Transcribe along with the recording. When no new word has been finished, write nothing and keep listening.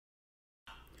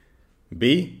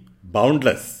Be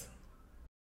boundless.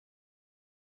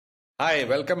 Hi,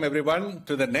 welcome everyone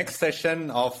to the next session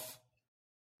of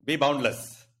Be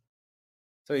Boundless.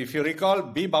 So, if you recall,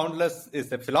 Be Boundless is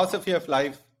the philosophy of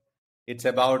life. It's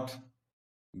about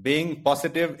being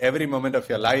positive every moment of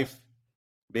your life,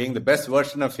 being the best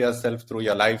version of yourself through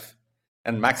your life,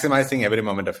 and maximizing every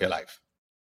moment of your life.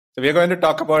 So, we are going to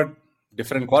talk about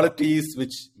different qualities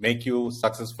which make you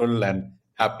successful and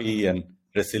happy and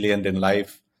resilient in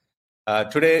life.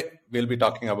 Today, we'll be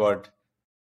talking about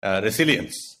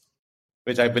resilience,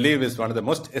 which I believe is one of the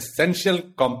most essential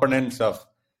components of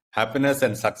happiness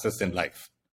and success in life.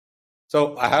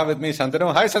 So I have with me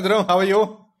Shantanu. Hi, Shantanu. How are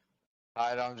you?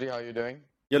 Hi, RamG. How are you doing?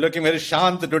 You're looking very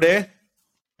shant today.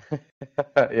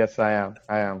 Yes, I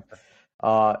am.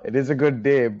 It is a good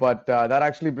day, but that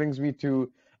actually brings me to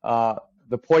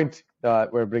the point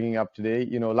that we're bringing up today.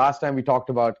 You know, last time we talked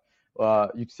about,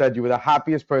 you said you were the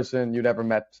happiest person you'd ever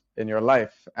met in your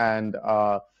life. And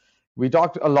we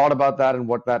talked a lot about that and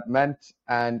what that meant.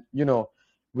 And, you know,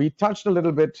 we touched a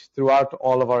little bit throughout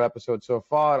all of our episodes so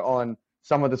far on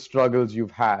some of the struggles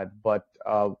you've had. But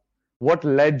what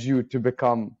led you to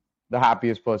become the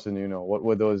happiest person you know? What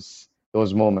were those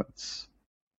moments?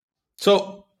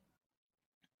 So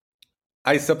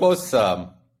I suppose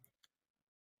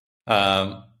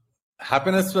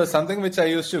happiness was something which I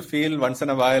used to feel once in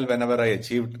a while whenever I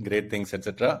achieved great things,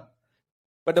 etc.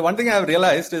 But the one thing I've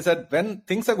realized is that when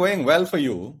things are going well for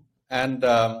you and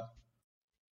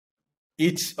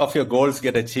each of your goals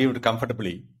get achieved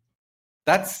comfortably,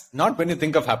 that's not when you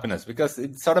think of happiness, because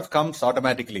it sort of comes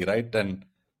automatically, right? And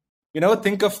you never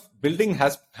think of building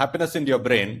happiness into your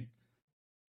brain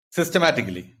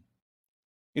systematically.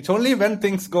 It's only when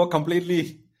things go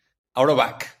completely out of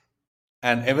whack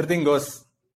and everything goes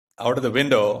out of the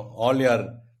window, all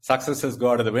your successes go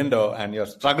out of the window and you're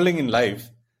struggling in life,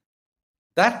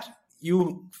 that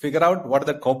you figure out what are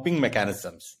the coping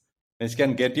mechanisms which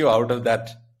can get you out of that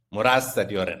morass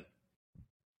that you're in.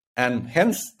 And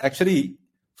hence, actually,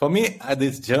 for me,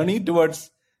 this journey towards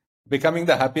becoming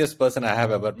the happiest person I have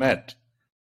ever met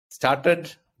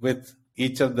started with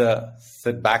each of the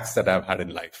setbacks that I've had in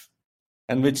life,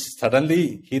 and which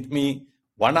suddenly hit me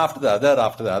one after the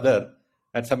other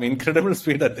at some incredible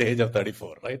speed at the age of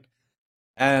 34, right?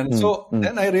 And so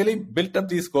then I really built up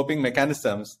these coping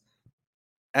mechanisms.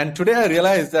 And today I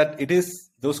realize that it is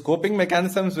those coping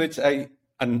mechanisms which I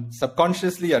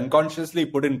subconsciously, unconsciously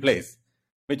put in place,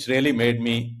 which really made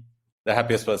me the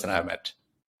happiest person I've met.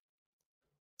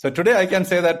 So today I can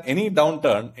say that any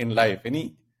downturn in life,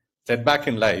 any setback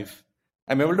in life,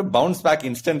 I'm able to bounce back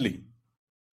instantly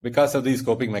because of these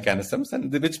coping mechanisms,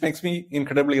 and which makes me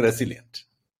incredibly resilient.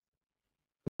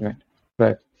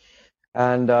 Right.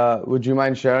 And would you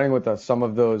mind sharing with us some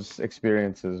of those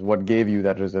experiences? What gave you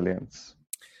that resilience?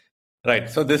 Right.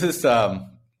 So this is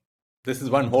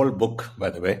one whole book,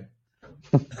 by the way.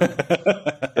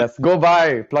 Yes, go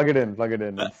buy, plug it in.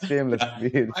 It's shameless,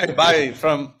 please. Buy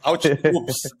from Ouch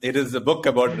Oops. It is a book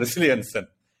about resilience. And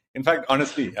in fact,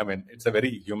 honestly, I mean, it's a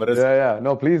very humorous. Yeah.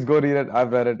 No, please go read it.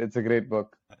 I've read it. It's a great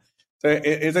book. So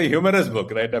it's a humorous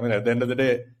book, right? I mean, at the end of the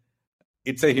day,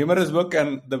 it's a humorous book,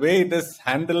 and the way it has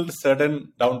handled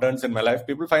certain downturns in my life,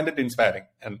 people find it inspiring.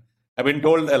 And I've been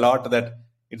told a lot that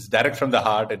it's direct from the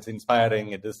heart, it's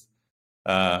inspiring, it is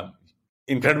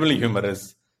incredibly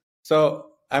humorous.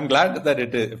 So I'm glad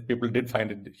that people did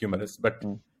find it humorous. But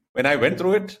when I went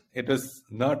through it, it was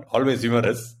not always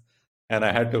humorous, and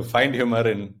I had to find humor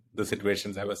in the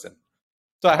situations I was in.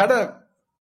 So I had a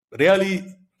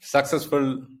really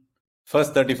successful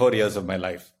first 34 years of my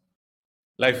life.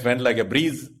 Life went like a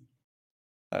breeze.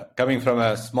 Coming from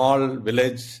a small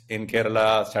village in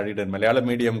Kerala, studied in Malayalam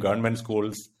medium government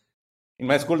schools. In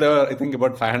my school, there were, I think,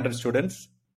 about 500 students.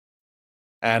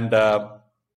 And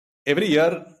every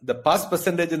year, the pass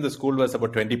percentage in the school was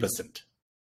about 20%.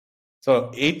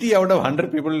 So 80 out of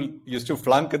 100 people used to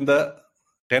flunk in the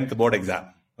 10th board exam.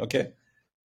 Okay.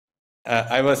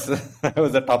 I was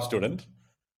a top student.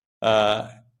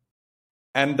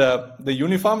 And the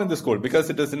uniform in the school, because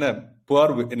it was in a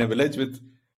village with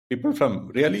people from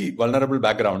really vulnerable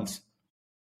backgrounds,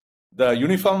 the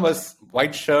uniform was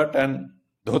white shirt and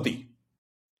dhoti.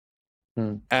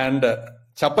 And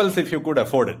chappals if you could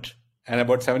afford it. And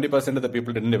about 70% of the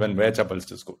people didn't even wear chappals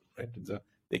to school, right? So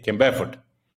they came barefoot.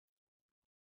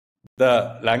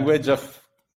 The language of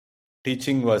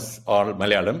teaching was all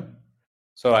Malayalam.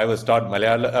 So I was taught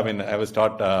Malayalam. I mean, I was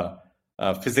taught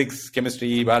physics,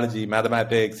 chemistry, biology,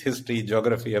 mathematics, history,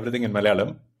 geography, everything in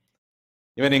Malayalam.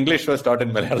 Even English was taught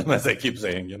in Malayalam, as I keep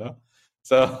saying, you know.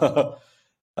 So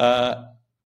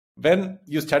when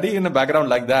you study in a background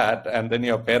like that, and then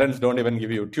your parents don't even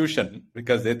give you tuition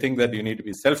because they think that you need to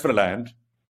be self-reliant,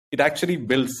 it actually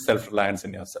builds self-reliance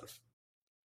in yourself.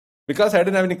 Because I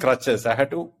didn't have any crutches, I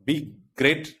had to be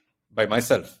great by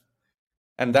myself.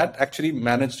 And that actually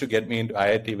managed to get me into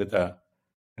IIT with a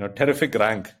terrific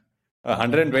rank,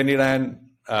 129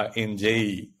 in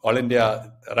JEE, All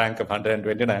India rank of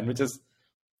 129, which is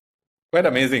quite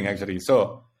amazing actually.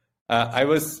 So I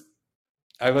was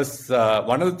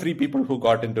one of the 3 people who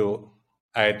got into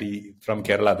IIT from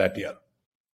Kerala that year.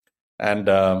 And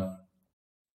I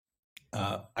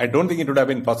don't think it would have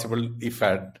been possible if I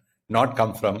had not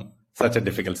come from such a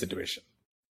difficult situation.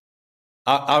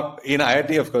 In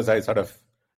IIT, of course, I sort of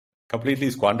completely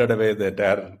squandered away the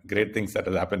entire great things that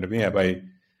has happened to me by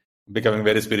becoming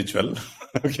very spiritual.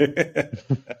 Okay.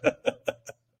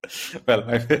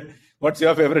 Well, what's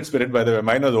your favorite spirit, by the way?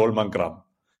 Mine was Old Monk Ram.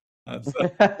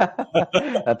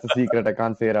 That's a secret. I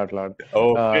can't say it out loud.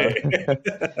 Okay.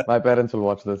 My parents will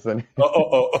watch this.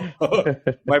 Oh.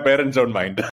 My parents don't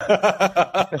mind.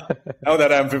 Now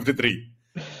that I'm 53.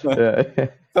 Yeah.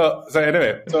 So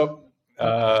anyway,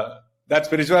 that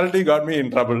spirituality got me in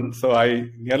trouble. So I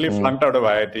nearly flunked out of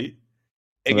IIT.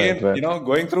 Again, Right.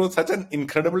 Going through such an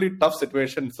incredibly tough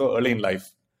situation so early in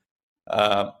life,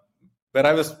 where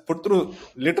I was put through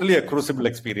literally a crucible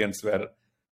experience where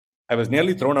I was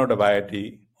nearly thrown out of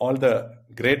IIT. All the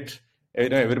great,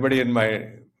 everybody in my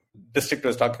district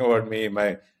was talking about me.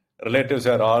 My relatives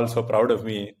are all so proud of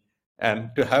me. And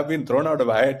to have been thrown out of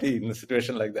IIT in a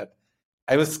situation like that,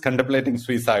 I was contemplating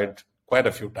suicide quite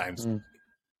a few times.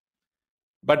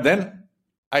 But then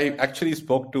I actually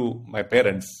spoke to my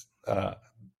parents,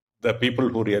 the people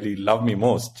who really love me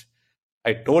most.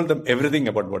 I told them everything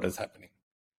about what is happening,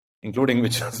 including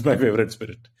which was my favorite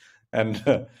spirit.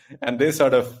 And they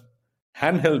sort of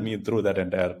handheld me through that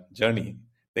entire journey.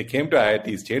 They came to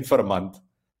IIT, stayed for a month,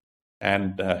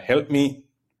 and helped me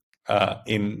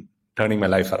in turning my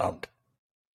life around.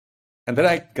 And then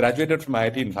I graduated from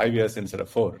IIT in 5 years instead of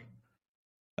 4.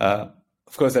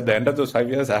 Of course, at the end of those 5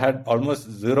 years, I had almost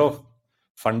zero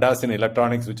fundas in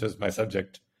electronics, which was my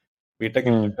subject. BTech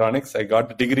in electronics, I got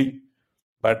the degree,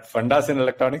 but fundas in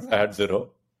electronics, I had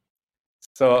zero.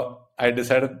 So I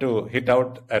decided to hit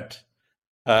out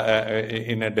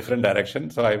in a different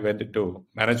direction. So I went into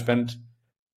management,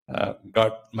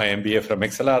 got my MBA from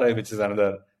XLRI, which is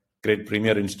another great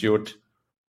premier institute,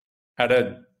 had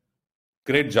a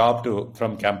great job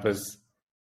from campus.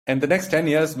 And the next 10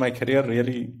 years, my career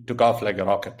really took off like a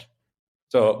rocket.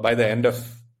 So by the end of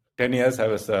 10 years, I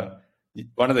was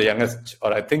one of the youngest,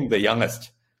 or I think the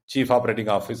youngest, chief operating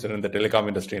officer in the telecom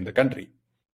industry in the country.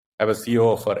 I was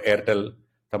CEO for Airtel,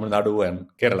 Tamil Nadu, and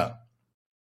Kerala.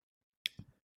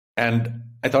 And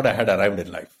I thought I had arrived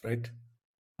in life, right?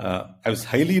 I was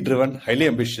highly driven, highly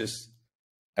ambitious.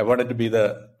 I wanted to be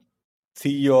the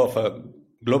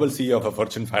global CEO of a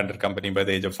Fortune 500 company by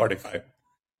the age of 45.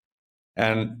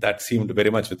 And that seemed very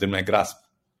much within my grasp.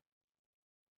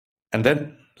 And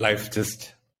then life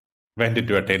just went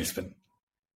into a tailspin.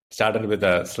 Started with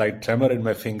a slight tremor in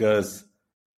my fingers,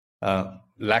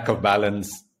 lack of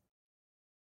balance,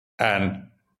 and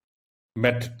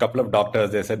met a couple of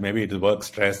doctors. They said maybe it is work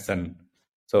stress, and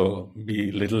so be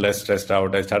a little less stressed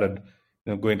out. I started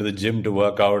going to the gym to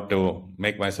work out to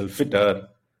make myself fitter,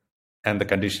 and the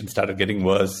condition started getting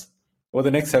worse. Over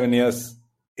the next 7 years,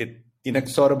 it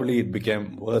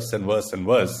became worse and worse and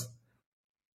worse.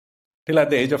 Till at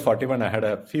the age of 41, I had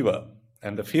a fever,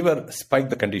 and the fever spiked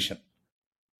the condition,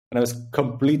 and I was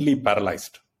completely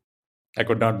paralyzed. I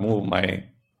could not move my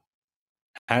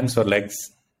hands or legs,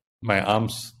 my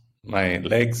arms, my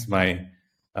legs, my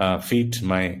feet,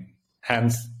 my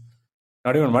hands,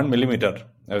 not even 1 millimeter.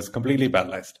 I was completely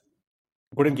paralyzed.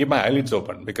 I couldn't keep my eyelids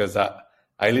open because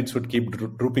eyelids would keep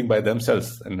drooping by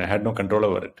themselves, and I had no control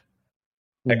over it.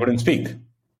 I couldn't speak.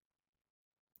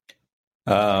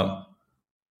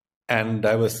 And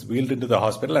I was wheeled into the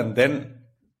hospital, and then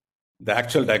the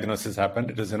actual diagnosis happened.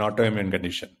 It was an autoimmune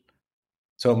condition.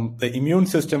 So the immune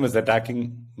system is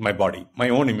attacking my body, my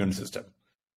own immune system.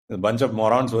 A bunch of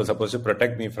morons who are supposed to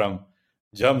protect me from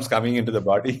germs coming into the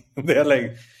body, they're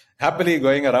like happily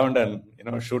going around and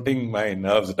shooting my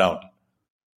nerves down.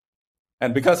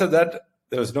 And because of that,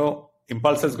 there was no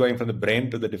impulses going from the brain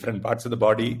to the different parts of the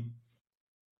body.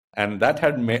 And that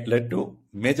had led to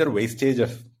major wastage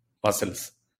of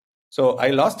muscles. So I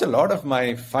lost a lot of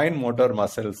my fine motor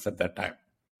muscles at that time.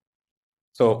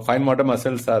 So fine motor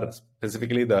muscles are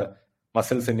specifically the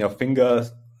muscles in your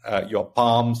fingers, your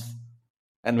palms.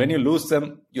 And when you lose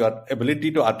them, your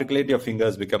ability to articulate your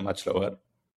fingers become much lower.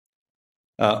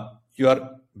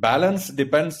 Your balance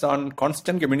depends on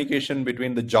constant communication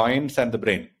between the joints and the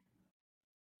brain.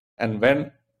 And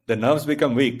when the nerves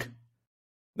become weak,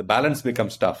 the balance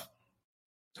becomes tough.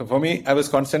 So for me, I was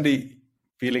constantly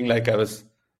feeling like I was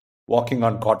walking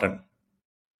on cotton,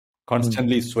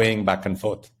 constantly swaying back and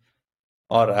forth.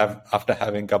 Or after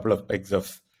having a couple of pegs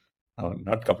of,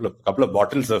 not couple of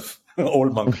bottles of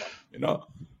old monk,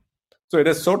 So it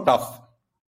is so tough.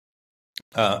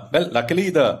 Well, luckily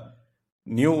the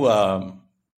new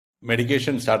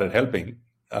medication started helping.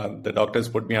 The doctors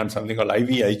put me on something called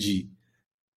IVIG,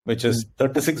 which is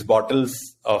 36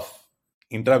 bottles of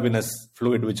intravenous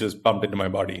fluid which was pumped into my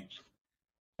body.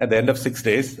 At the end of 6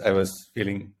 days, I was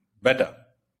feeling better.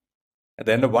 At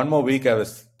the end of one more week, I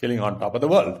was feeling on top of the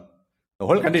world. The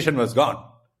whole condition was gone.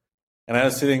 And I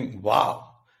was saying, wow,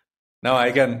 now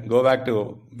I can go back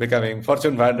to becoming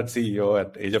Fortune 500 CEO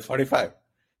at the age of 45.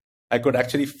 I could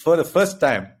actually, for the first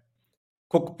time,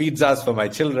 cook pizzas for my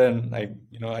children. I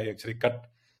actually cut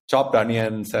chopped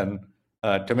onions and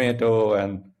tomato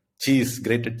and cheese,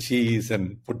 grated cheese,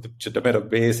 and put the tomato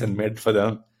base and made for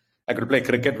them. I could play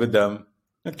cricket with them.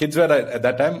 Kids were at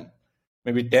that time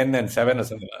maybe 10 and 7 or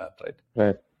something like that, right?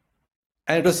 Right.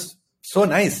 And it was so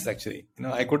nice, actually.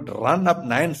 I could run up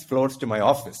 9 floors to my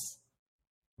office,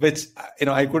 which,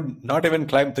 I could not even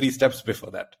climb 3 steps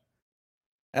before that.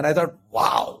 And I thought,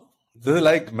 wow, this is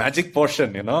like magic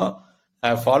potion,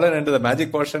 I've fallen into the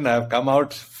magic potion. I've come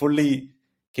out fully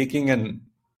kicking and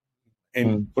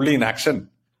fully in action.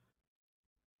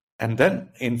 And then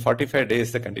in 45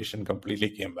 days, the condition completely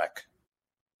came back.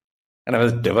 And I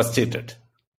was devastated.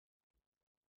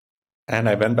 And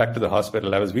I went back to the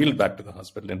hospital. I was wheeled back to the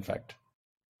hospital, in fact.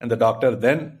 And the doctor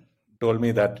then told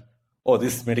me that,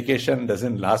 this medication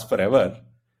doesn't last forever.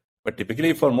 But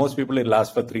typically for most people, it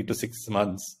lasts for 3 to 6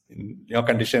 months. In your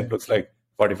condition, it looks like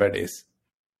 45 days.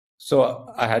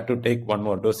 So I had to take one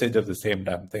more dosage of the same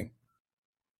damn thing.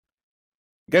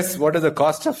 Guess what is the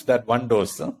cost of that one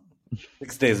dose?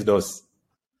 6 days dose.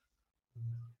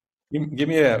 Give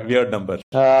me a weird number.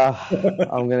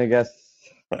 I'm going to guess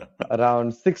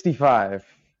around 65.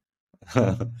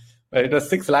 It was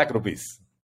 6 lakh rupees.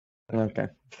 Okay.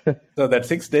 So that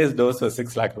 6 days dose was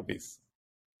 6 lakh rupees.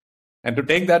 And to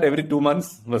take that every 2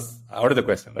 months was out of the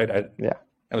question, right?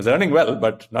 I was earning well,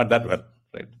 but not that well,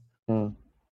 right?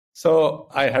 So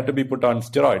I had to be put on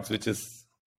steroids,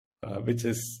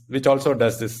 which also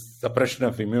does this suppression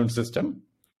of immune system.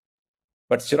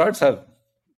 But steroids have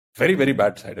very, very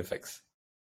bad side effects.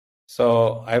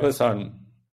 So I was on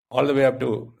all the way up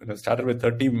to, started with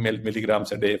 30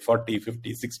 milligrams a day, 40,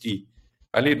 50, 60.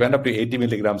 Finally, it went up to 80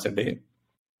 milligrams a day.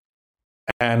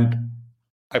 And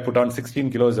I put on 16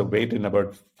 kilos of weight in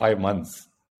about 5 months.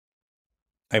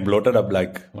 I bloated up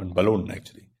like one balloon,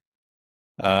 actually.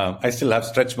 I still have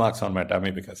stretch marks on my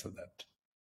tummy because of that.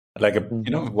 Like,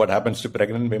 what happens to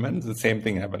pregnant women, the same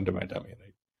thing happened to my tummy,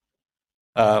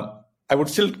 right? I would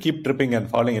still keep tripping and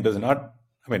falling. It was not,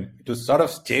 it was sort of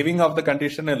staving off the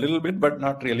condition a little bit, but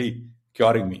not really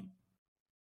curing me.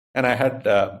 And I had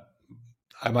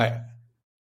my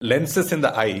lenses in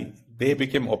the eye, they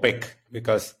became opaque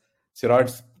because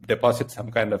steroids deposit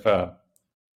some kind of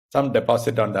some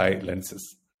deposit on the eye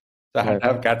lenses. So I had to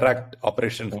have cataract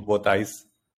operation for both eyes.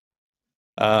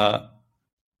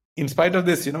 In spite of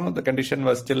this, the condition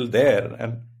was still there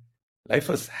and life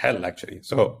was hell, actually.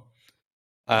 So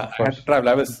I had to travel.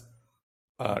 I was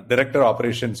director of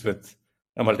operations with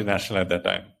a multinational at that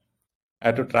time. I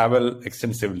had to travel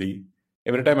extensively.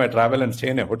 Every time I travel and stay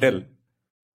in a hotel,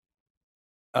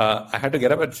 I had to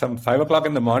get up at some 5 o'clock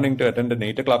in the morning to attend an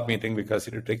 8 o'clock meeting because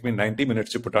it would take me 90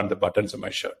 minutes to put on the buttons of my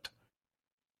shirt.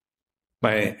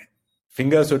 My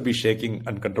fingers would be shaking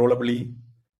uncontrollably.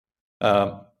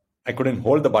 I couldn't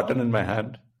hold the button in my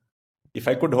hand. If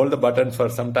I could hold the button for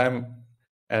some time,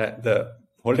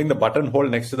 holding the buttonhole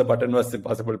next to the button was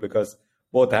impossible because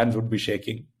both hands would be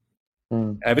shaking.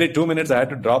 Every 2 minutes, I had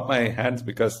to drop my hands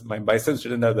because my biceps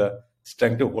didn't have the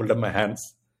strength to hold up my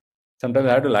hands. Sometimes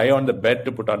I had to lie on the bed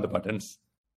to put on the buttons.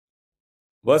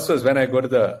 Worst was when I go to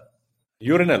the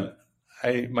urinal,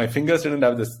 my fingers didn't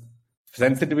have this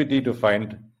sensitivity to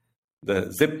find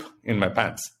the zip in my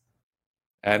pants.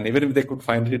 And even if they could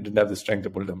find it, it didn't have the strength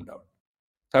to pull them down.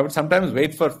 So I would sometimes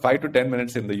wait for 5 to 10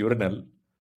 minutes in the urinal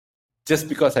just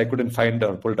because I couldn't find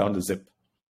or pull down the zip.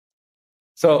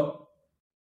 So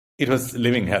it was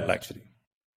living hell, actually.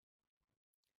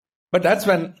 But that's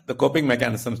when the coping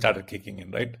mechanism started kicking in,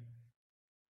 right?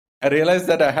 I realized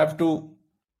that I have to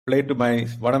play to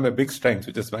one of my big strengths,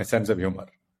 which is my sense of humor.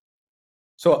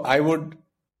 So I would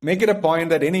make it a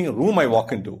point that any room I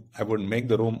walk into, I would make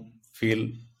the room feel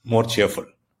more cheerful.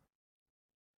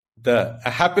 the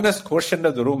happiness quotient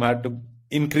of the room had to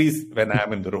increase when I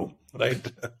am in the room,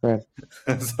 right? Right.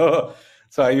 so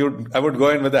I would go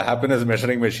in with a happiness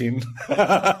measuring machine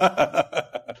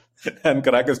and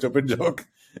crack a stupid joke,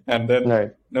 and then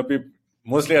Right.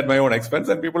 mostly at my own expense,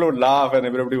 and people would laugh, and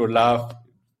everybody would laugh.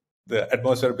 The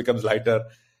atmosphere becomes lighter.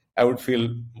 I would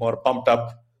feel more pumped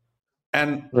up,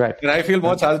 and Right. when I feel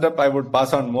more charged up, I would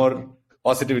pass on more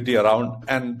positivity around,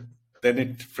 and then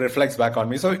it reflects back on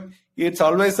me. So it's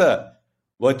always a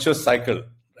virtuous cycle,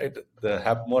 right?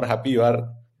 The more happy you are,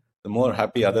 the more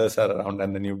happy others are around,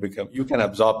 and then you can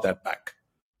absorb that back.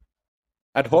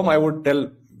 At home, I would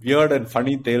tell weird and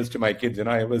funny tales to my kids.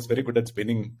 I was very good at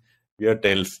spinning weird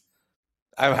tales.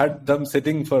 I've had them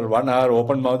sitting for 1 hour,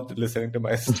 open mouthed, listening to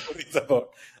my stories about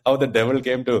how the devil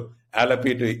came to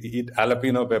Alleppey to eat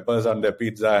jalapeno peppers on their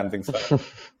pizza and things like that.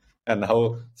 And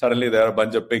how suddenly there are a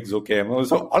bunch of pigs who came.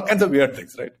 So all kinds of weird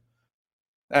things, right?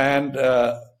 And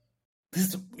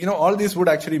all these would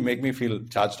actually make me feel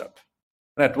charged up.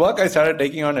 And at work, I started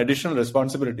taking on additional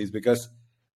responsibilities because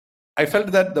I felt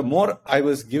that the more I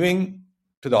was giving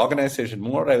to the organization,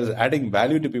 more I was adding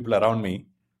value to people around me,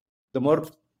 the more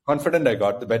confident I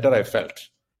got, the better I felt.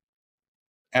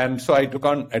 And so I took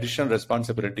on additional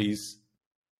responsibilities.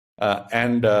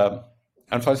 And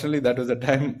unfortunately, that was a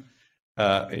time,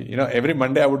 every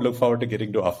Monday I would look forward to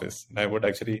getting to office. And I would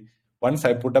actually, once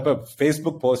I put up a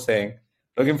Facebook post saying,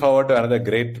 looking forward to another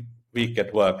great week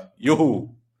at work.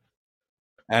 Yoo-hoo!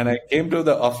 And I came to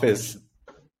the office,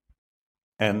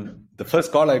 and the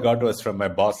first call I got was from my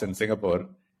boss in Singapore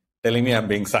telling me I'm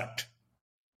being sacked.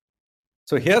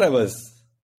 So here I was,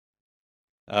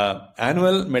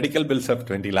 annual medical bills of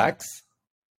 20 lakhs,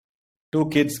 2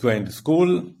 kids going to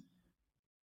school,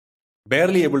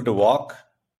 barely able to walk.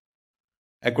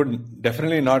 I could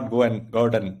definitely not go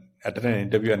out and attend an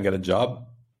interview and get a job.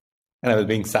 And I was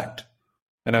being sacked.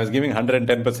 And I was giving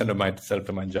 110% of myself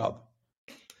to my job.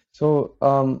 So,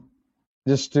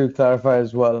 just to clarify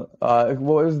as well,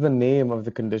 what is the name of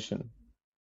the condition?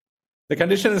 The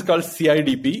condition is called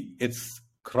CIDP. It's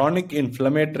chronic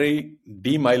inflammatory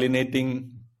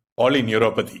demyelinating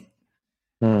polyneuropathy.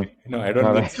 I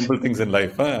don't need simple things in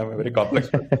life. I'm a very complex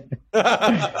person.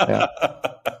 Yeah.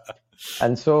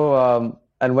 And so,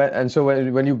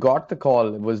 when you got the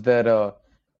call, was there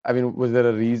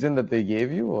a reason that they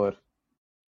gave you, or?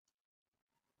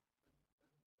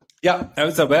 Yeah, I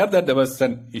was aware that there was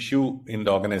an issue in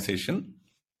the organization.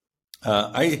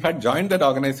 I had joined that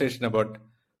organization about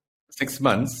 6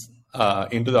 months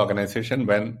into the organization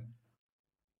when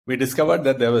we discovered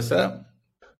that there was a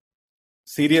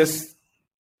serious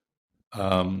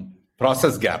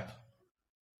process gap,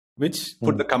 which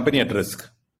put the company at risk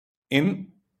in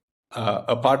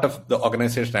a part of the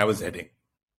organization I was heading.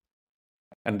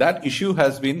 And that issue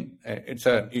has been, it's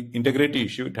an integrity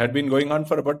issue. It had been going on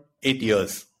for about 8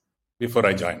 years before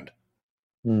I joined.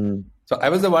 So I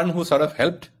was the one who sort of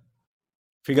helped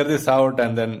figure this out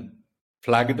and then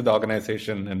flag it to the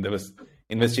organization. And there was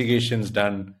investigations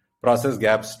done, process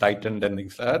gaps tightened and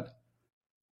things like that.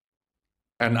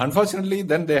 And unfortunately,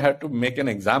 then they had to make an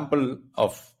example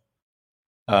of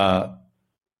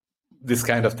this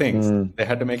kind of things. They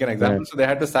had to make an example. Right. So they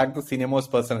had to sack the senior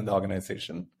most person in the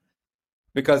organization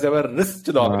because there were risks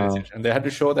to the organization. And they had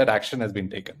to show that action has been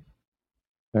taken.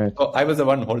 Right. So I was the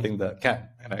one holding the can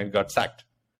and I got sacked.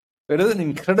 So it is an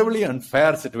incredibly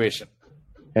unfair situation.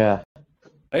 Yeah.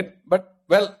 Right. But,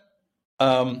 well,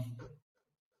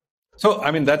 so,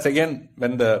 I mean, that's again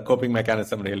when the coping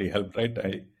mechanism really helped, right?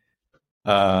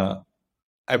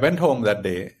 I went home that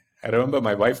day. I remember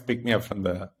my wife picked me up from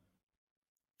the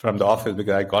office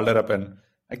because I called her up and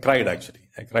I cried, actually.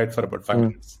 I cried for about 5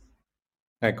 minutes.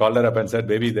 I called her up and said,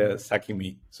 baby, they're sacking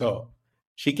me. So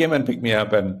she came and picked me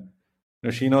up, and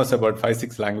she knows about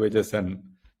 5-6 languages, and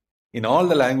in all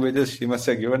the languages, she must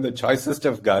have given the choicest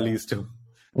of galis to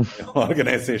the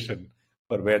organization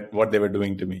for what they were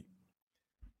doing to me.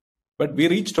 But we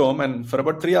reached home, and for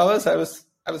about 3 hours, I was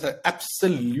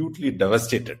absolutely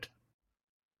devastated.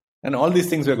 And all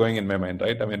these things were going in my mind,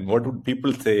 right? I mean, what would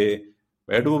people say?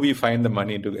 Where do we find the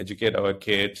money to educate our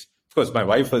kids? Of course, my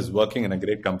wife was working in a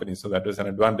great company, so that was an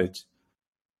advantage.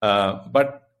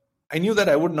 But I knew that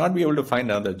I would not be able to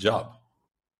find another job.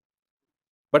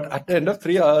 But at the end of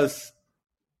 3 hours,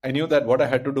 I knew that what I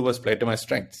had to do was play to my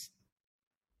strengths.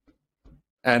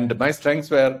 And my strengths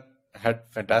had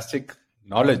fantastic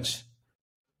knowledge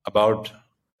about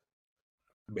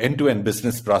end-to-end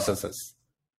business processes.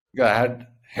 I had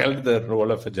held the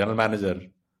role of a general manager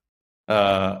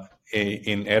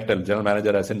in Airtel, general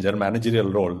manager as in general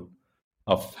managerial role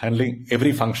of handling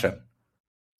every function.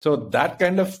 So that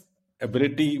kind of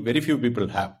ability, very few people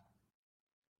have.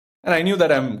 And I knew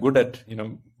that I'm good at,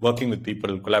 working with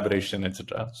people, collaboration,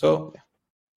 etc. So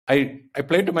I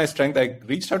played to my strength. I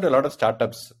reached out to a lot of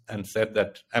startups and said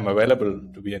that I'm available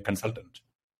to be a consultant.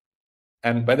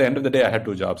 And by the end of the day, I had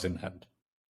 2 jobs in hand.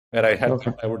 Where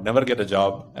I would never get a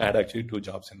job. I had actually 2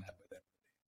 jobs in hand with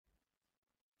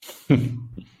them.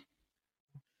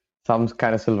 Some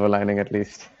kind of silver lining at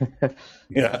least.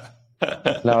 Yeah.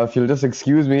 Now, if you'll just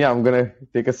excuse me, I'm gonna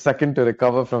take a second to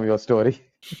recover from your story.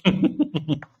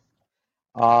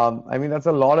 I mean, that's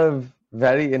a lot of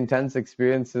very intense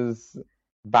experiences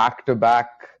back to back.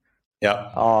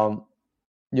 Yeah.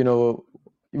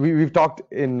 We've talked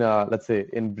in, let's say,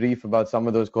 in brief about some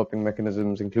of those coping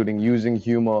mechanisms, including using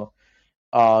humor.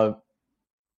 But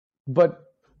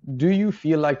do you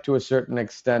feel like, to a certain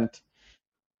extent,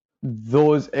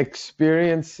 those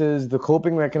experiences, the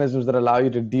coping mechanisms that allow you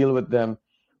to deal with them,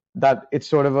 that it's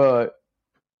sort of a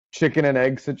chicken and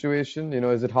egg situation?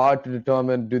 Is it hard to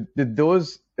determine, did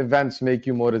those events make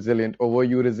you more resilient, or were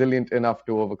you resilient enough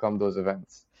to overcome those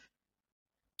events?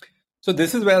 So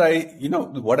this is where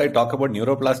what I talk about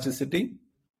neuroplasticity.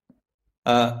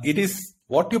 It is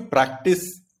what you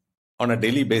practice on a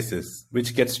daily basis,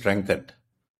 which gets strengthened.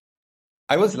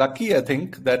 I was lucky, I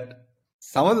think, that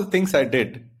some of the things I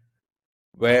did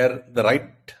were the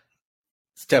right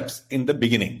steps in the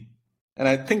beginning. And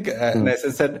I think, and as I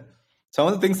said, some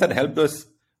of the things that helped us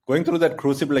going through that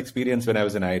crucible experience when I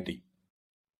was in IIT.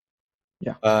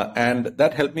 Yeah. And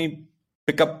that helped me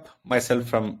pick up myself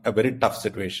from a very tough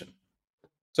situation.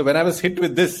 So when I was hit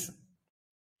with this,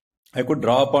 I could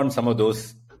draw upon some of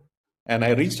those, and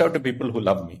I reached out to people who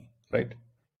love me, right?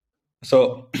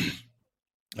 So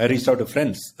I reached out to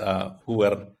friends who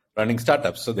were running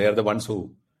startups. So they are the ones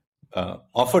who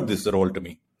offered these roles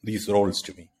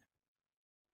to me.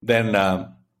 Then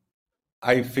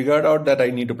I figured out that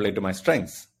I need to play to my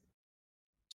strengths.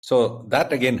 So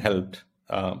that again helped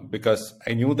because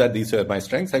I knew that these were my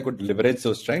strengths. I could leverage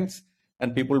those strengths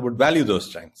and people would value those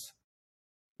strengths.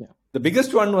 Yeah. The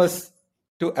biggest one was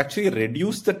to actually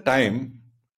reduce the time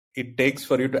it takes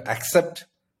for you to accept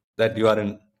that you are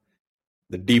in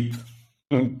the deep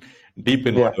in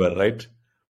whatever, right?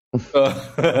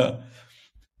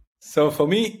 So for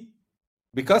me,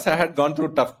 because I had gone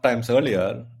through tough times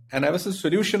earlier, and I was a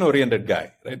solution-oriented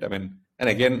guy, right? I mean, and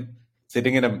again,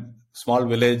 sitting in a small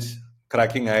village,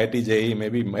 cracking IIT JEE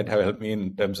maybe might have helped me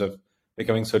in terms of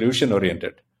becoming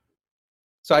solution-oriented.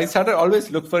 So I started always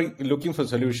looking for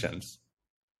solutions.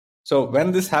 So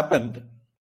when this happened,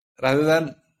 rather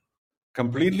than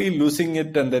completely losing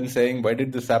it and then saying, why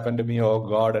did this happen to me? Oh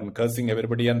God, and cursing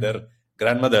everybody and their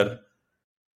grandmother,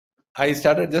 I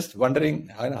started just wondering,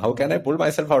 how can I pull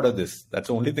myself out of this? That's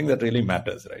the only thing that really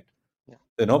matters, right? Yeah.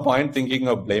 There's no point thinking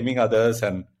of blaming others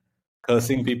and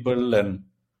cursing people. And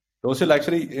those will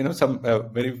actually, some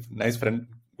very nice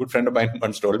good friend of mine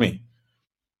once told me,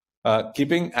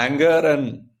 keeping anger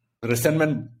and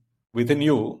resentment within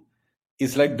you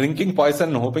is like drinking poison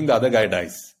and hoping the other guy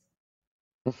dies.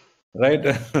 Right?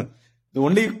 The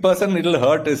only person it'll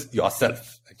hurt is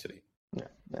yourself, actually.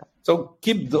 Yeah. So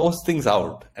keep those things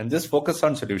out and just focus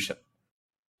on solution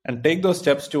and take those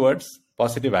steps towards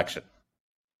positive action.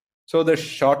 So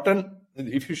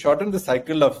if you shorten the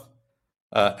cycle of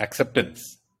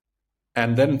acceptance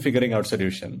and then figuring out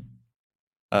solution.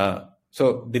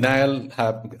 So denial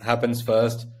happens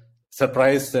first,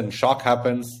 surprise and shock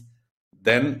happens,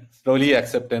 then slowly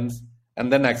acceptance,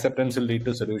 and then acceptance will lead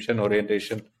to solution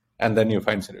orientation, and then you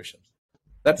find solutions.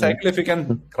 That cycle, if you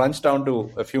can crunch down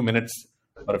to a few minutes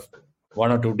or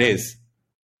 1 or 2 days,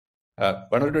 1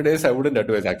 or 2 days I wouldn't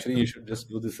advise. Actually, you should just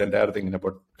do this entire thing in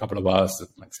about a couple of hours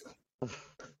maximum.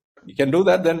 You can do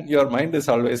that, then your mind is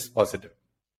always positive.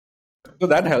 So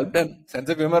that helped. And sense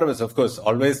of humor was, of course,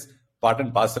 always part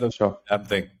and parcel of that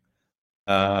thing.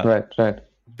 Right.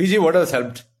 PG Waters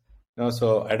helped.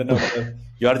 So I don't know whether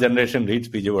your generation reads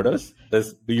PG Waters.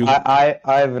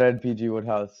 I've read PG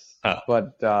Wodehouse,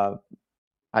 but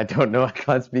I don't know. I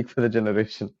can't speak for the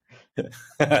generation.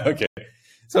 Okay.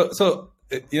 So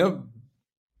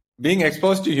being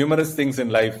exposed to humorous things in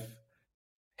life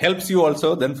helps you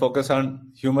also then focus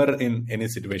on humor in any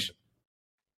situation,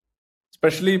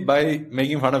 especially by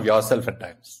making fun of yourself at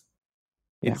times.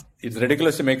 It's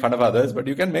ridiculous to make fun of others, but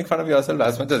you can make fun of yourself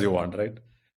as much as you want, right?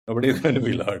 Nobody is going to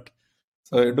feel hurt.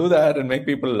 So you do that and make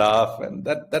people laugh, and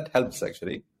that helps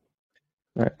actually.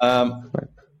 Right.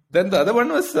 Then the other one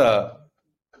was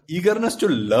eagerness to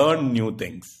learn new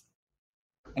things.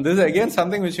 And this is again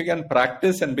something which you can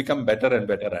practice and become better and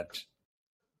better at.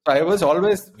 So I was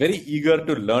always very eager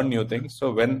to learn new things.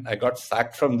 So when I got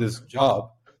sacked from this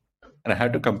job and I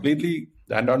had to completely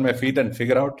land on my feet and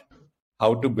figure out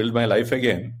how to build my life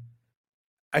again,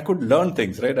 I could learn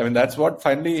things, right? I mean, that's what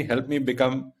finally helped me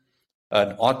become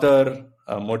an author,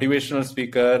 a motivational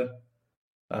speaker,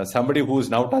 somebody who's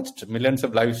now touched millions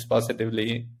of lives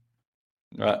positively.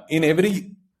 In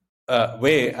every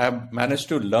way, I've managed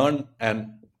to learn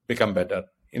and become better.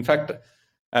 In fact,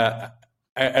 I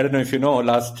don't know if you know,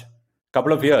 last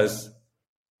couple of years,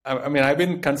 I mean, I've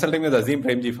been consulting with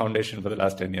RamG Foundation for the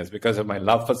last 10 years because of my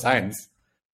love for science.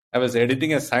 I was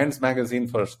editing a science magazine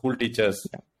for school teachers,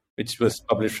 which was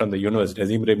published from the university,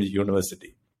 RamG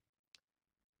University.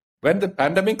 When the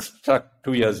pandemic struck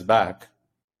 2 years back,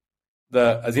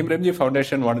 the RamG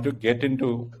Foundation wanted to get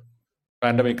into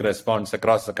pandemic response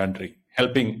across the country,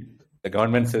 helping the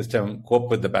government system cope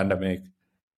with the pandemic.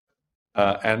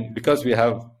 And because we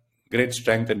have great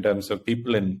strength in terms of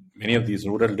people in many of these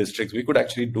rural districts, we could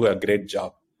actually do a great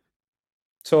job.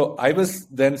 So I was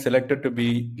then selected to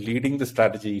be leading the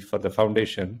strategy for the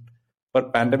foundation for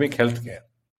pandemic healthcare.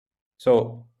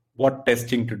 So what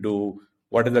testing to do,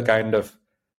 what is the kind of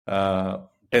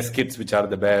test kits which are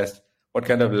the best, what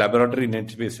kind of laboratory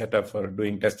needs to be set up for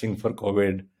doing testing for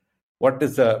COVID, what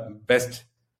is the best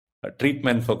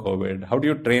treatment for COVID, how do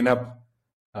you train up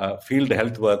field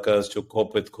health workers to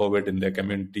cope with COVID in their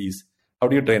communities, how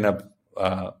do you train up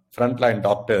frontline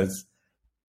doctors,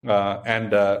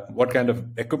 and what kind of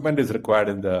equipment is required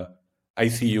in the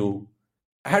ICU.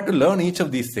 I had to learn each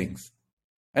of these things.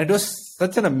 And it was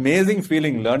such an amazing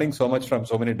feeling learning so much from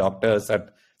so many doctors and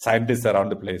scientists around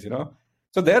the place,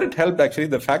 So there it helped actually,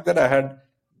 the fact that I had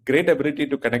great ability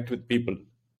to connect with people.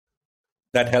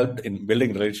 That helped in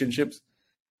building relationships.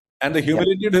 And the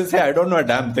humility to say, I don't know a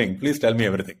damn thing. Please tell me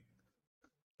everything.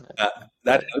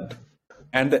 That helped.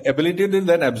 And the ability to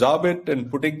then absorb it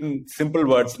and put it in simple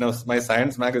words. Now, my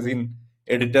science magazine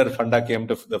editor, Funda, came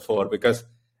to the fore because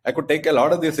I could take a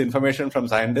lot of this information from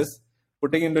scientists,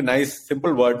 putting into nice,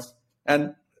 simple words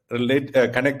and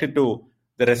connect it to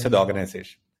the rest of the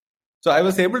organization. So I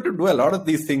was able to do a lot of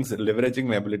these things, leveraging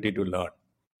my ability to learn.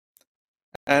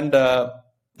 And the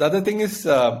other thing is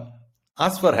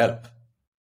ask for help.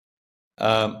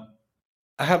 I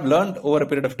have learned over a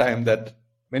period of time that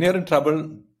when you're in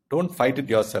trouble, don't fight it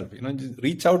yourself. Just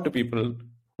reach out to people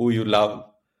who you love,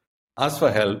 ask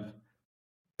for help.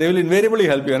 They will invariably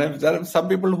help you. And if there are some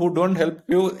people who don't help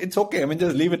you, it's okay. I mean,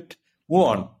 just leave it, move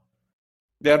on.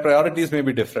 Their priorities may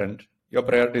be different. Your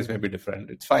priorities may be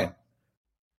different. It's fine.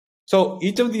 So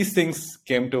each of these things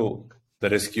came to the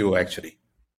rescue, actually.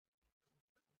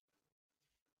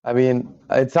 I mean,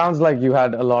 it sounds like you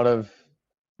had a lot of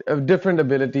different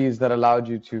abilities that allowed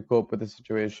you to cope with the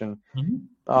situation. Mm-hmm.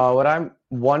 What I'm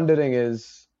wondering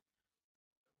is,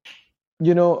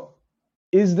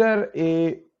 is there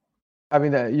it's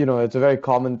a very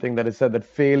common thing that is said that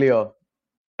failure,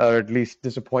 or at least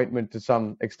disappointment to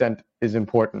some extent, is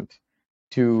important.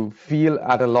 To feel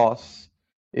at a loss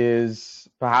is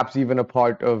perhaps even a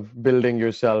part of building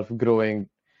yourself, growing,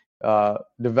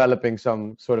 developing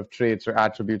some sort of traits or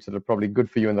attributes that are probably good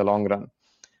for you in the long run.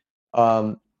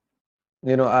 I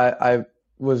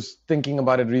was thinking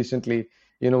about it recently.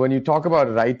 When you talk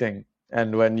about writing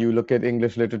and when you look at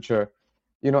English literature,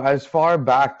 as far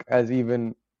back as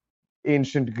even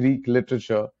ancient Greek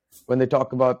literature, when they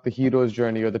talk about the hero's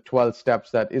journey or the 12 steps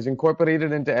that is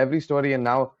incorporated into every story, and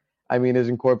now, is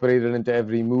incorporated into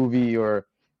every movie or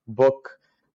book,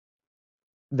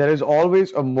 there is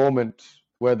always a moment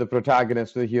where the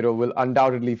protagonist or the hero will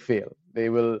undoubtedly fail. They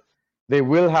will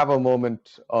have a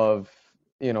moment of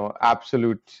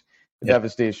absolute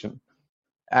devastation,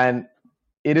 and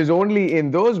it is only in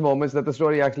those moments that the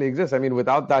story actually exists.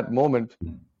 Without that moment,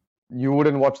 you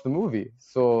wouldn't watch the movie.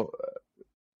 So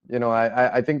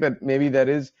I think that maybe there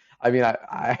is,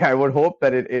 I would hope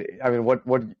that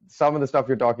what some of the stuff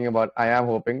you're talking about, I am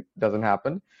hoping doesn't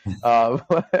happen. But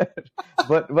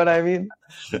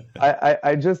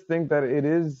I just think that it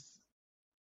is,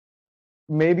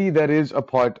 maybe there is a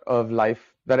part of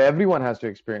life that everyone has to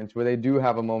experience where they do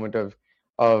have a moment of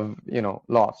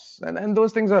loss, and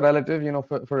those things are relative.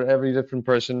 For every different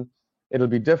person, it'll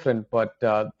be different. But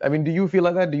do you feel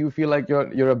like that? Do you feel like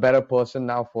you're a better person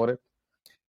now for it?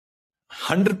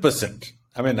 100%.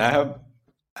 I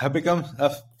have become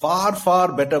a far,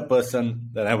 far better person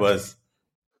than I was,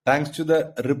 thanks to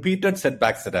the repeated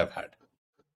setbacks that I've had.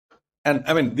 And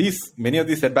many of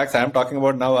these setbacks I am talking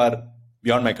about now are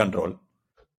beyond my control.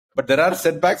 But there are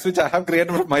setbacks which I have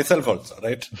created for myself also,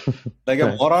 right? Like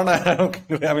a moron,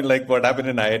 like what happened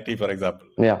in IIT, for example.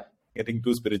 Yeah. Getting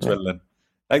too spiritual and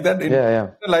like that.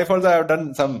 In life also, I have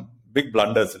done some big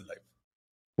blunders in life.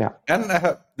 Yeah. And I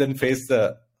have then faced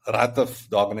the wrath of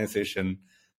the organization.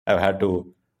 I have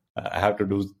to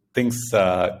do things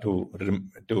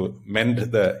to mend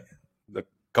the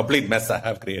complete mess I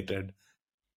have created.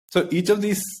 So each of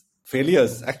these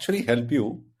failures actually help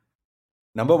you.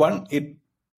 Number one, it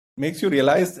makes you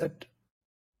realize that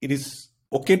it is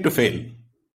okay to fail.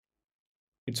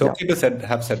 It's Yeah. okay to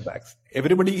have setbacks.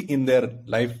 Everybody in their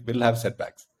life will have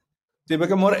setbacks. So you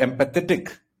become more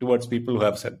empathetic towards people who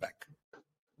have setback.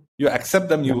 You accept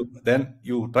them, then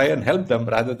you try and help them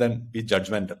rather than be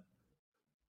judgmental.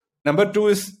 Number two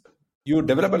is you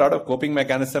develop a lot of coping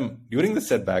mechanism during the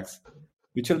setbacks,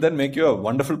 which will then make you a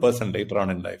wonderful person later on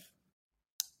in life.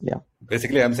 Yeah.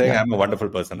 Basically, I'm saying I'm a wonderful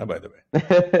person, by the way.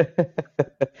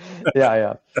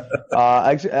 Yeah.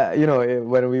 Actually,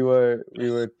 when we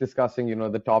were discussing,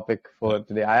 the topic for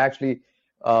today, I actually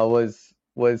was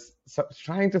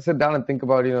trying to sit down and think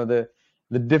about,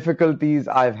 the difficulties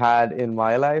I've had in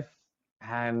my life,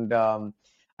 and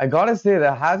I gotta say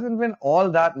there hasn't been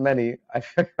all that many.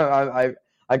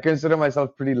 I consider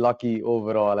myself pretty lucky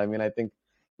overall. I mean, I think,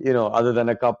 other than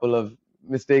a couple of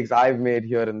mistakes I've made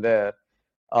here and there,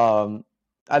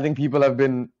 I think people have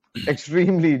been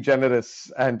extremely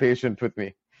generous and patient with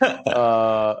me.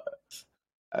 I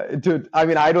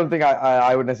mean, I don't think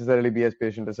I would necessarily be as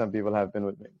patient as some people have been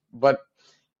with me. But,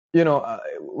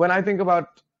 when I think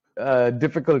about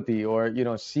difficulty or,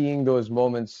 seeing those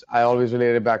moments, I always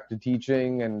relate it back to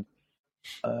teaching and,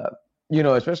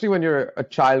 especially when you're a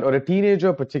child or a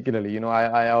teenager, particularly,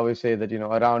 I always say that,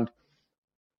 around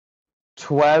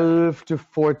 12 to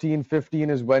 14, 15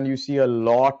 is when you see a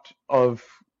lot of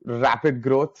rapid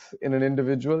growth in an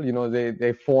individual.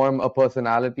 They form a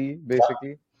personality,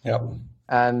 basically. Yeah.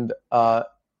 And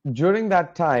during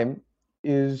that time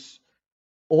is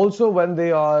also when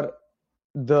they are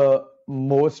the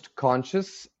most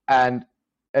conscious and,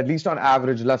 at least on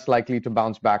average, less likely to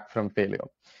bounce back from failure.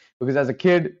 Because as a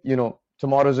kid,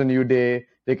 tomorrow's a new day.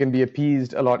 They can be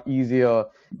appeased a lot easier.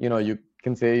 You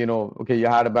can say, okay, you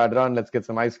had a bad run, let's get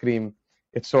some ice cream.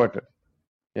 It's sorted.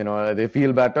 They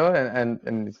feel better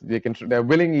and they're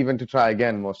willing even to try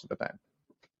again most of the time.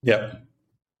 Yeah.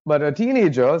 But a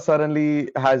teenager suddenly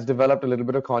has developed a little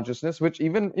bit of consciousness, which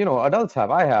even, adults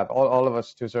have. I have. All of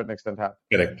us to a certain extent have.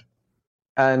 Correct.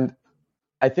 And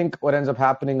I think what ends up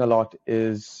happening a lot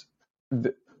is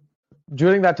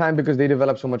during that time, because they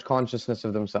develop so much consciousness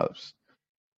of themselves,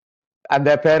 and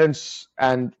their parents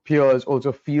and peers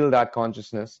also feel that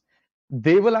consciousness,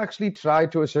 they will actually try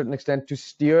to a certain extent to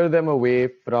steer them away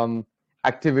from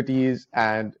activities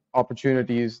and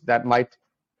opportunities that might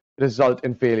result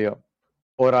in failure,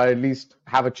 or at least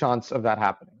have a chance of that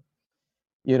happening.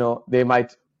 They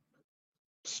might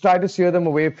try to steer them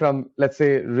away from, let's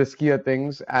say, riskier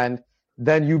things, and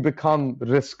then you become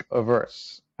risk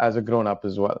averse as a grown up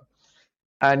as well.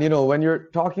 And when you're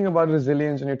talking about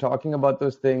resilience and you're talking about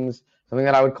those things, something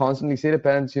that I would constantly say to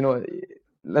parents,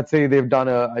 let's say they've done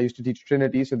I used to teach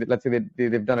Trinity, so let's say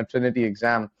they've done a Trinity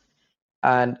exam,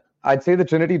 and I'd say the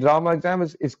Trinity drama exam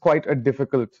is quite a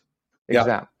difficult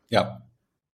exam. Yeah.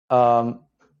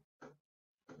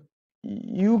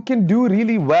 You can do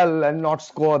really well and not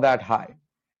score that high.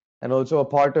 And also a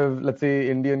part of, let's say,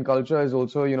 Indian culture is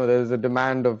also, there's a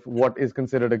demand of what is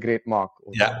considered a great mark,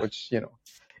 which,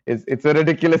 it's a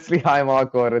ridiculously high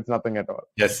mark or it's nothing at all.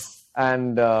 Yes.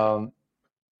 And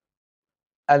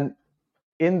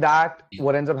in that,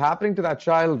 what ends up happening to that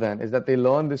child then is that they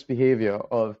learn this behavior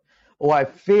of, oh, I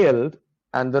failed.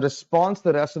 And the response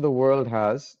the rest of the world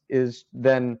has is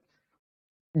then,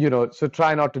 so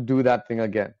try not to do that thing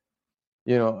again.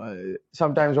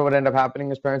 Sometimes what would end up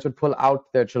happening is parents would pull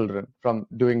out their children from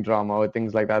doing drama or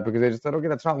things like that because they just said, okay,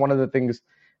 that's not one of the things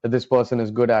that this person is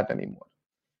good at anymore.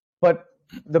 But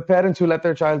the parents who let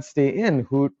their child stay in,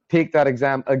 who take that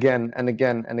exam again and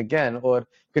again and again, or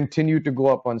continue to go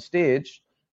up on stage,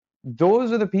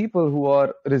 those are the people who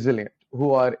are resilient,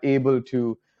 who are able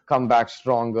to come back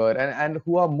stronger, and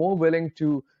who are more willing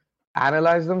to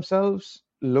analyze themselves,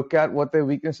 look at what their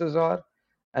weaknesses are.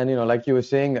 And like you were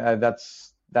saying,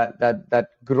 that's that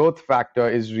growth factor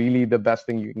is really the best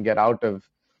thing you can get out of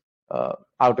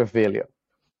failure.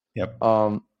 Yep.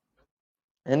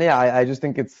 And yeah, I just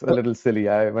think it's a little silly.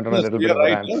 I went on a little bit of a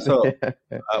rant. So,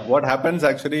 what happens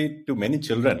actually to many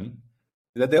children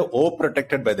is that they're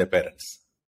overprotected by their parents,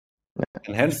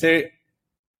 and hence they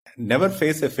never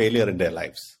face a failure in their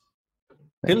lives.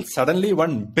 Till suddenly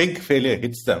one big failure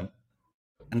hits them,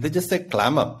 and they just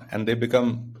clam up, and they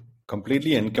become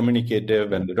completely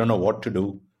incommunicative, and they don't know what to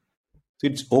do. So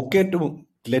it's okay to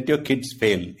let your kids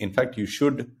fail. In fact, you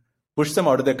should push them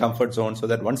out of their comfort zone so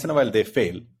that once in a while they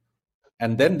fail,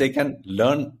 and then they can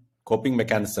learn coping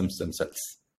mechanisms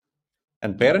themselves.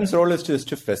 And parents' role is just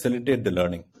to facilitate the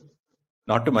learning,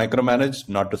 not to micromanage,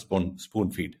 not to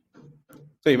spoon feed.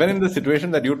 So even in the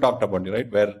situation that you talked about,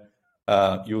 right, where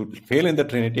you fail in the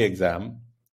Trinity exam,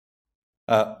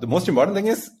 the most important thing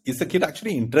is the kid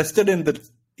actually interested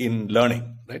in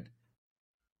learning, right?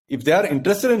 If they are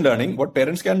interested in learning, what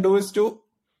parents can do is to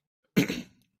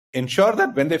ensure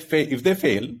that when if they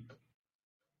fail,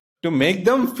 to make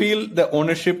them feel the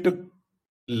ownership to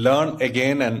learn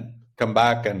again and come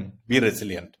back and be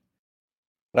resilient,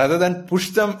 rather than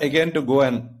push them again to go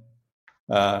and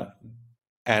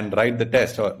write the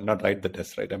test, or not write the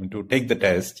test, right? I mean, to take the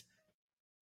test.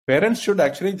 Parents should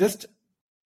actually just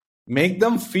make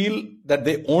them feel that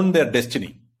they own their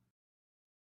destiny.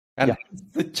 And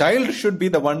the child should be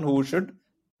the one who should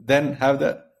then have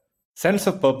the sense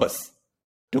of purpose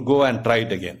to go and try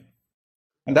it again.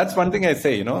 And that's one thing I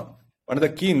say, one of the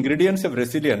key ingredients of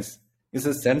resilience is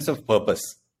a sense of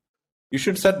purpose. You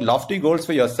should set lofty goals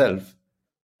for yourself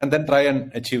and then try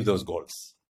and achieve those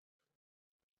goals.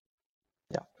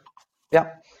 Yeah.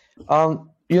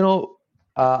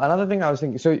 Another thing I was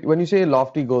thinking, so when you say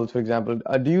lofty goals, for example,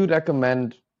 do you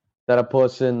recommend that a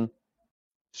person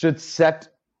should set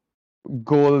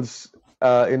goals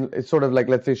in sort of like,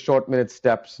 let's say, short-minute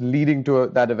steps leading to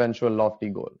that eventual lofty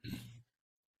goal?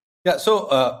 Yeah,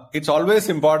 so it's always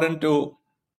important to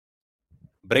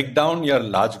break down your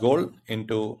large goal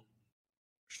into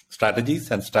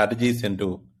strategies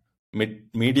into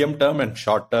medium-term and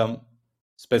short-term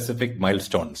specific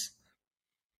milestones.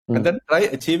 And then try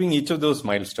achieving each of those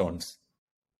milestones.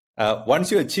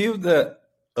 Once you achieve the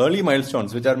early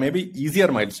milestones, which are maybe easier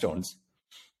milestones,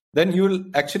 then you will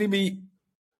actually be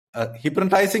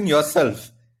hypnotizing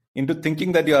yourself into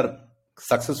thinking that you are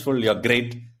successful, you're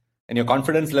great, and your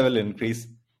confidence level increase.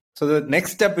 So the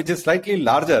next step, which is slightly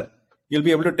larger, you'll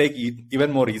be able to take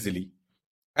even more easily.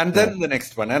 And then the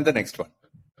next one and the next one.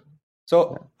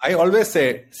 So I always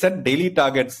say, set daily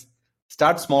targets,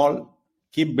 start small,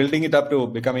 keep building it up to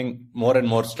becoming more and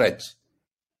more stretch,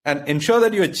 and ensure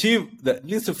that you achieve at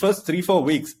least the first 3-4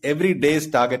 weeks, every day's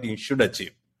target you should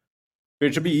achieve. So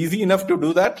it should be easy enough to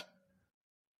do that,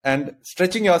 and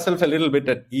stretching yourself a little bit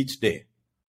at each day.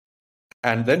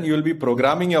 And then you will be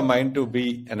programming your mind to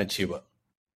be an achiever.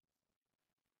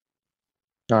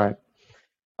 All right.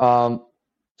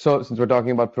 So since we're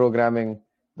talking about programming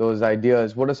those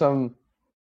ideas, what are some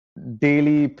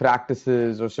daily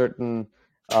practices or certain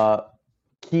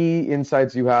key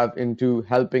insights you have into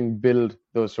helping build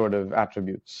those sort of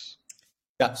attributes?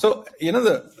 Yeah. So,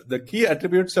 the key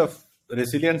attributes of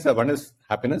resilience are, one is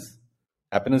happiness.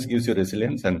 Happiness gives you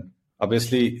resilience, and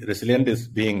obviously resilient is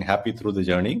being happy through the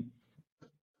journey.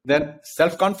 Then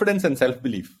self-confidence and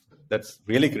self-belief. That's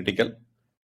really critical.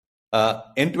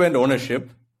 End-to-end ownership,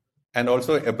 and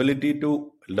also ability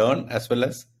to learn as well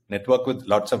as network with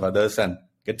lots of others and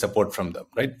get support from them,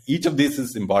 right? Each of these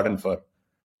is important for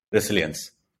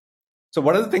resilience. So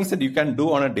what are the things that you can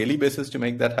do on a daily basis to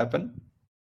make that happen?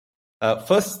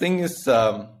 First thing is,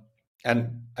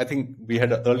 and I think we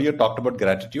had earlier talked about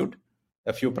gratitude,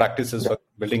 a few practices for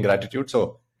building gratitude.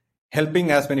 So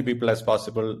helping as many people as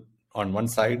possible on one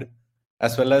side,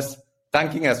 as well as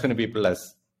thanking as many people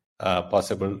as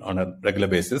possible on a regular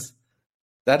basis.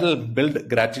 That will build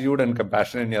gratitude and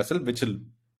compassion in yourself, which will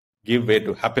give way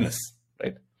to happiness,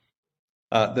 right?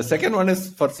 The second one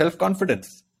is for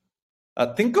self-confidence.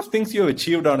 Think of things you have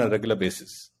achieved on a regular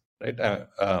basis, right?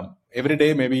 Every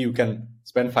day, maybe you can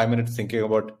spend 5 minutes thinking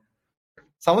about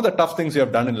some of the tough things you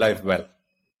have done in life well,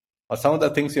 or some of the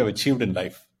things you have achieved in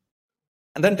life.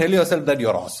 And then tell yourself that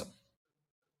you're awesome.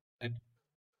 Right?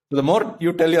 So the more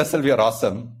you tell yourself you're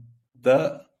awesome,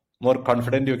 the more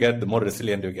confident you get, the more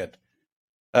resilient you get.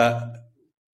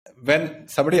 When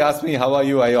somebody asks me, how are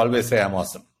you? I always say, I'm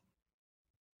awesome.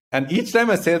 And each time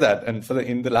I say that, and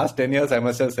in the last 10 years, I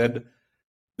must have said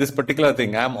this particular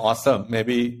thing, I'm awesome,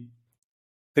 maybe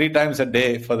 3 times a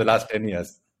day for the last 10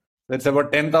 years. That's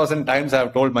about 10,000 times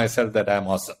I've told myself that I'm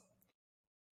awesome.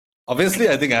 Obviously,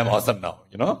 I think I'm awesome now,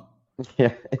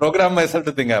 Yeah. Program myself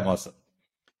to think I'm awesome.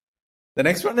 The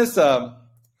next one is try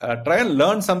and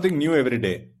learn something new every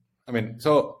day. I mean,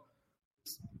 so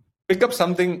pick up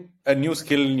something, a new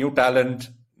skill, new talent,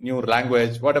 new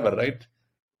language, whatever,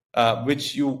 right?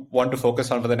 Which you want to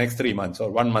focus on for the next 3 months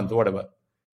or 1 month, whatever.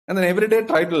 And then every day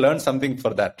try to learn something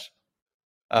for that.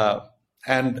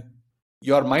 And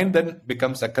your mind then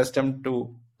becomes accustomed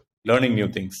to learning new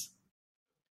things.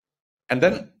 And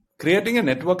then creating a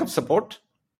network of support,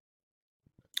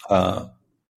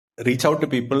 reach out to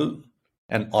people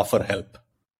and offer help.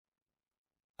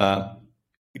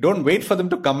 You don't wait for them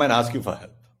to come and ask you for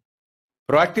help.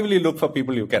 Proactively look for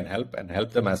people you can help and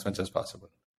help them as much as possible.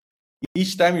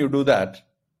 Each time you do that,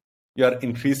 you are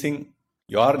increasing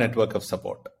your network of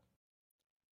support.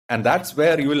 And that's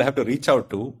where you will have to reach out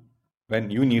to when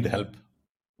you need help.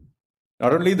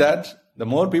 Not only that, the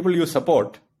more people you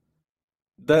support,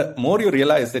 the more you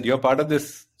realize that you're part of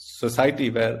this society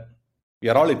where we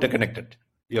are all interconnected.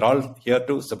 We are all here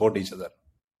to support each other.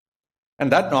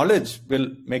 And that knowledge will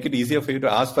make it easier for you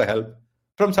to ask for help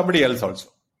from somebody else also.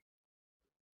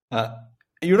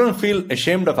 You don't feel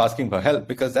ashamed of asking for help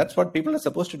because that's what people are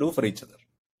supposed to do for each other.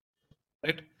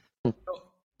 Right? So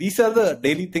these are the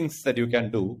daily things that you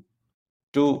can do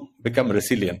to become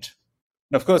resilient.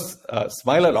 And of course,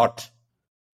 smile a lot.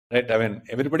 Right? I mean,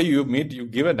 everybody you meet, you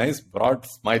give a nice broad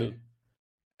smile.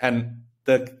 And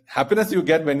the happiness you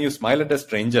get when you smile at a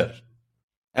stranger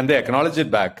and they acknowledge it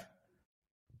back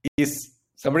is,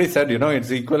 somebody said,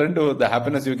 it's equivalent to the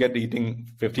happiness you get eating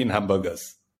 15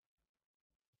 hamburgers.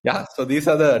 Yeah, so these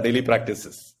are the daily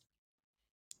practices.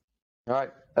 All right,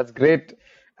 that's great.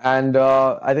 And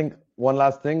I think one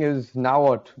last thing is, now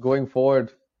what? Going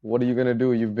forward, what are you going to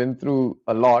do? You've been through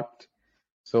a lot.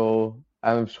 So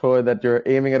I'm sure that you're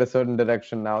aiming at a certain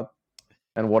direction now.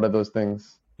 And what are those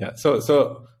things? Yeah,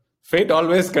 so fate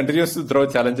always continues to throw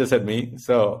challenges at me.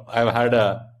 So I've had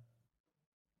a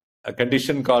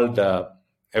condition called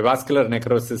avascular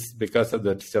necrosis because of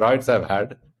the steroids I've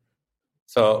had.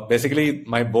 So basically,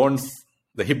 my bones,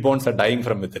 the hip bones, are dying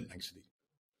from within, actually.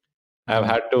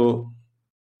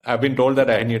 I've been told that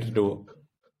I need to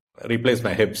replace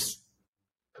my hips.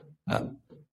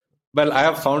 Well, I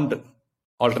have found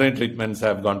alternate treatments.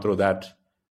 I've gone through that.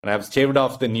 And I've shaved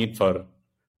off the need for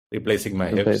replacing my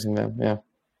hips. Them, yeah.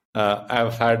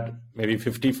 I've had maybe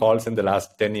 50 falls in the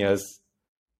last 10 years.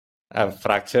 I've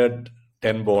fractured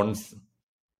 10 bones.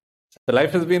 So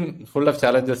life has been full of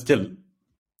challenges still.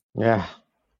 Yeah.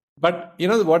 But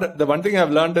what? The one thing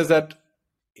I've learned is that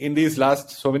in these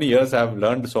last so many years, I've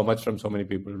learned so much from so many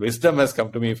people. Wisdom has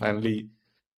come to me finally.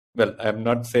 Well, I'm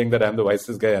not saying that I'm the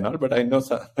wisest guy and all, but I know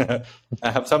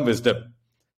I have some wisdom.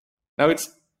 Now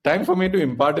it's time for me to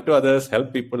impart it to others,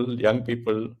 help people, young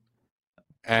people,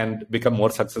 and become more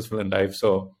successful in life.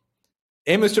 So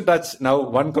aim is to touch now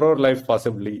 1 crore life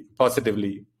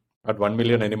positively, not 1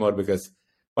 million anymore, because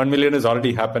 1 million has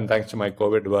already happened thanks to my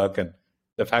COVID work and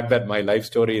the fact that my life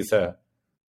story is a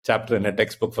chapter in a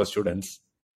textbook for students.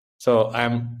 So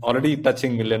I'm already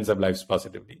touching millions of lives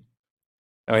positively.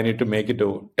 Now I need to make it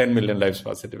to 10 million lives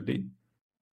positively.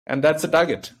 And that's the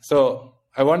target. So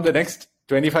I want the next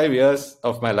 25 years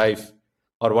of my life,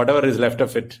 or whatever is left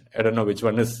of it, I don't know which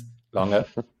one is longer,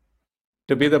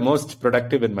 to be the most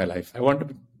productive in my life. I want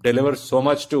to deliver so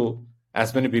much to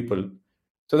as many people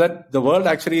so that the world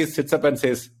actually sits up and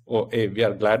says, oh, hey, we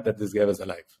are glad that this guy was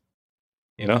alive.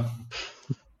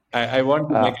 I want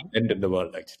to make a dent in the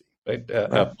world, actually, right?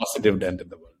 A positive dent in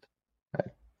the world.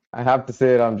 I have to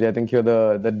say, Ramji, I think you're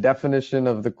the definition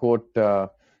of the quote.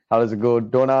 How does it go?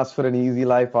 Don't ask for an easy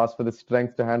life, ask for the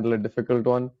strength to handle a difficult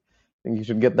one. I think you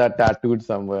should get that tattooed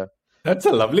somewhere. That's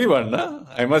a lovely one, huh?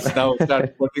 I must now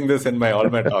start putting this in all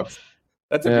my talks.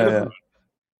 That's a beautiful one.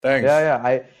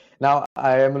 Thanks. Now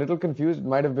I am a little confused. It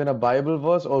might have been a Bible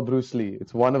verse or Bruce Lee.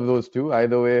 It's one of those two.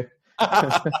 Either way.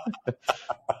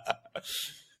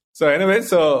 So anyway,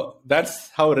 that's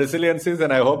how resilience is,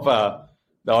 and I hope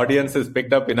the audience has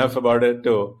picked up enough about it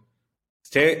to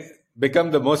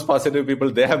become the most positive people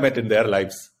they have met in their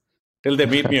lives. Till they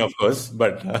meet me, of course.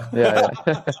 But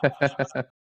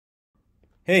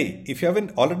hey, if you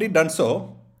haven't already done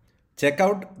so, check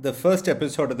out the first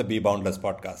episode of the Be Boundless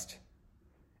podcast.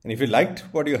 And if you liked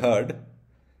what you heard,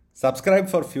 subscribe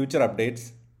for future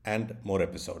updates and more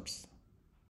episodes.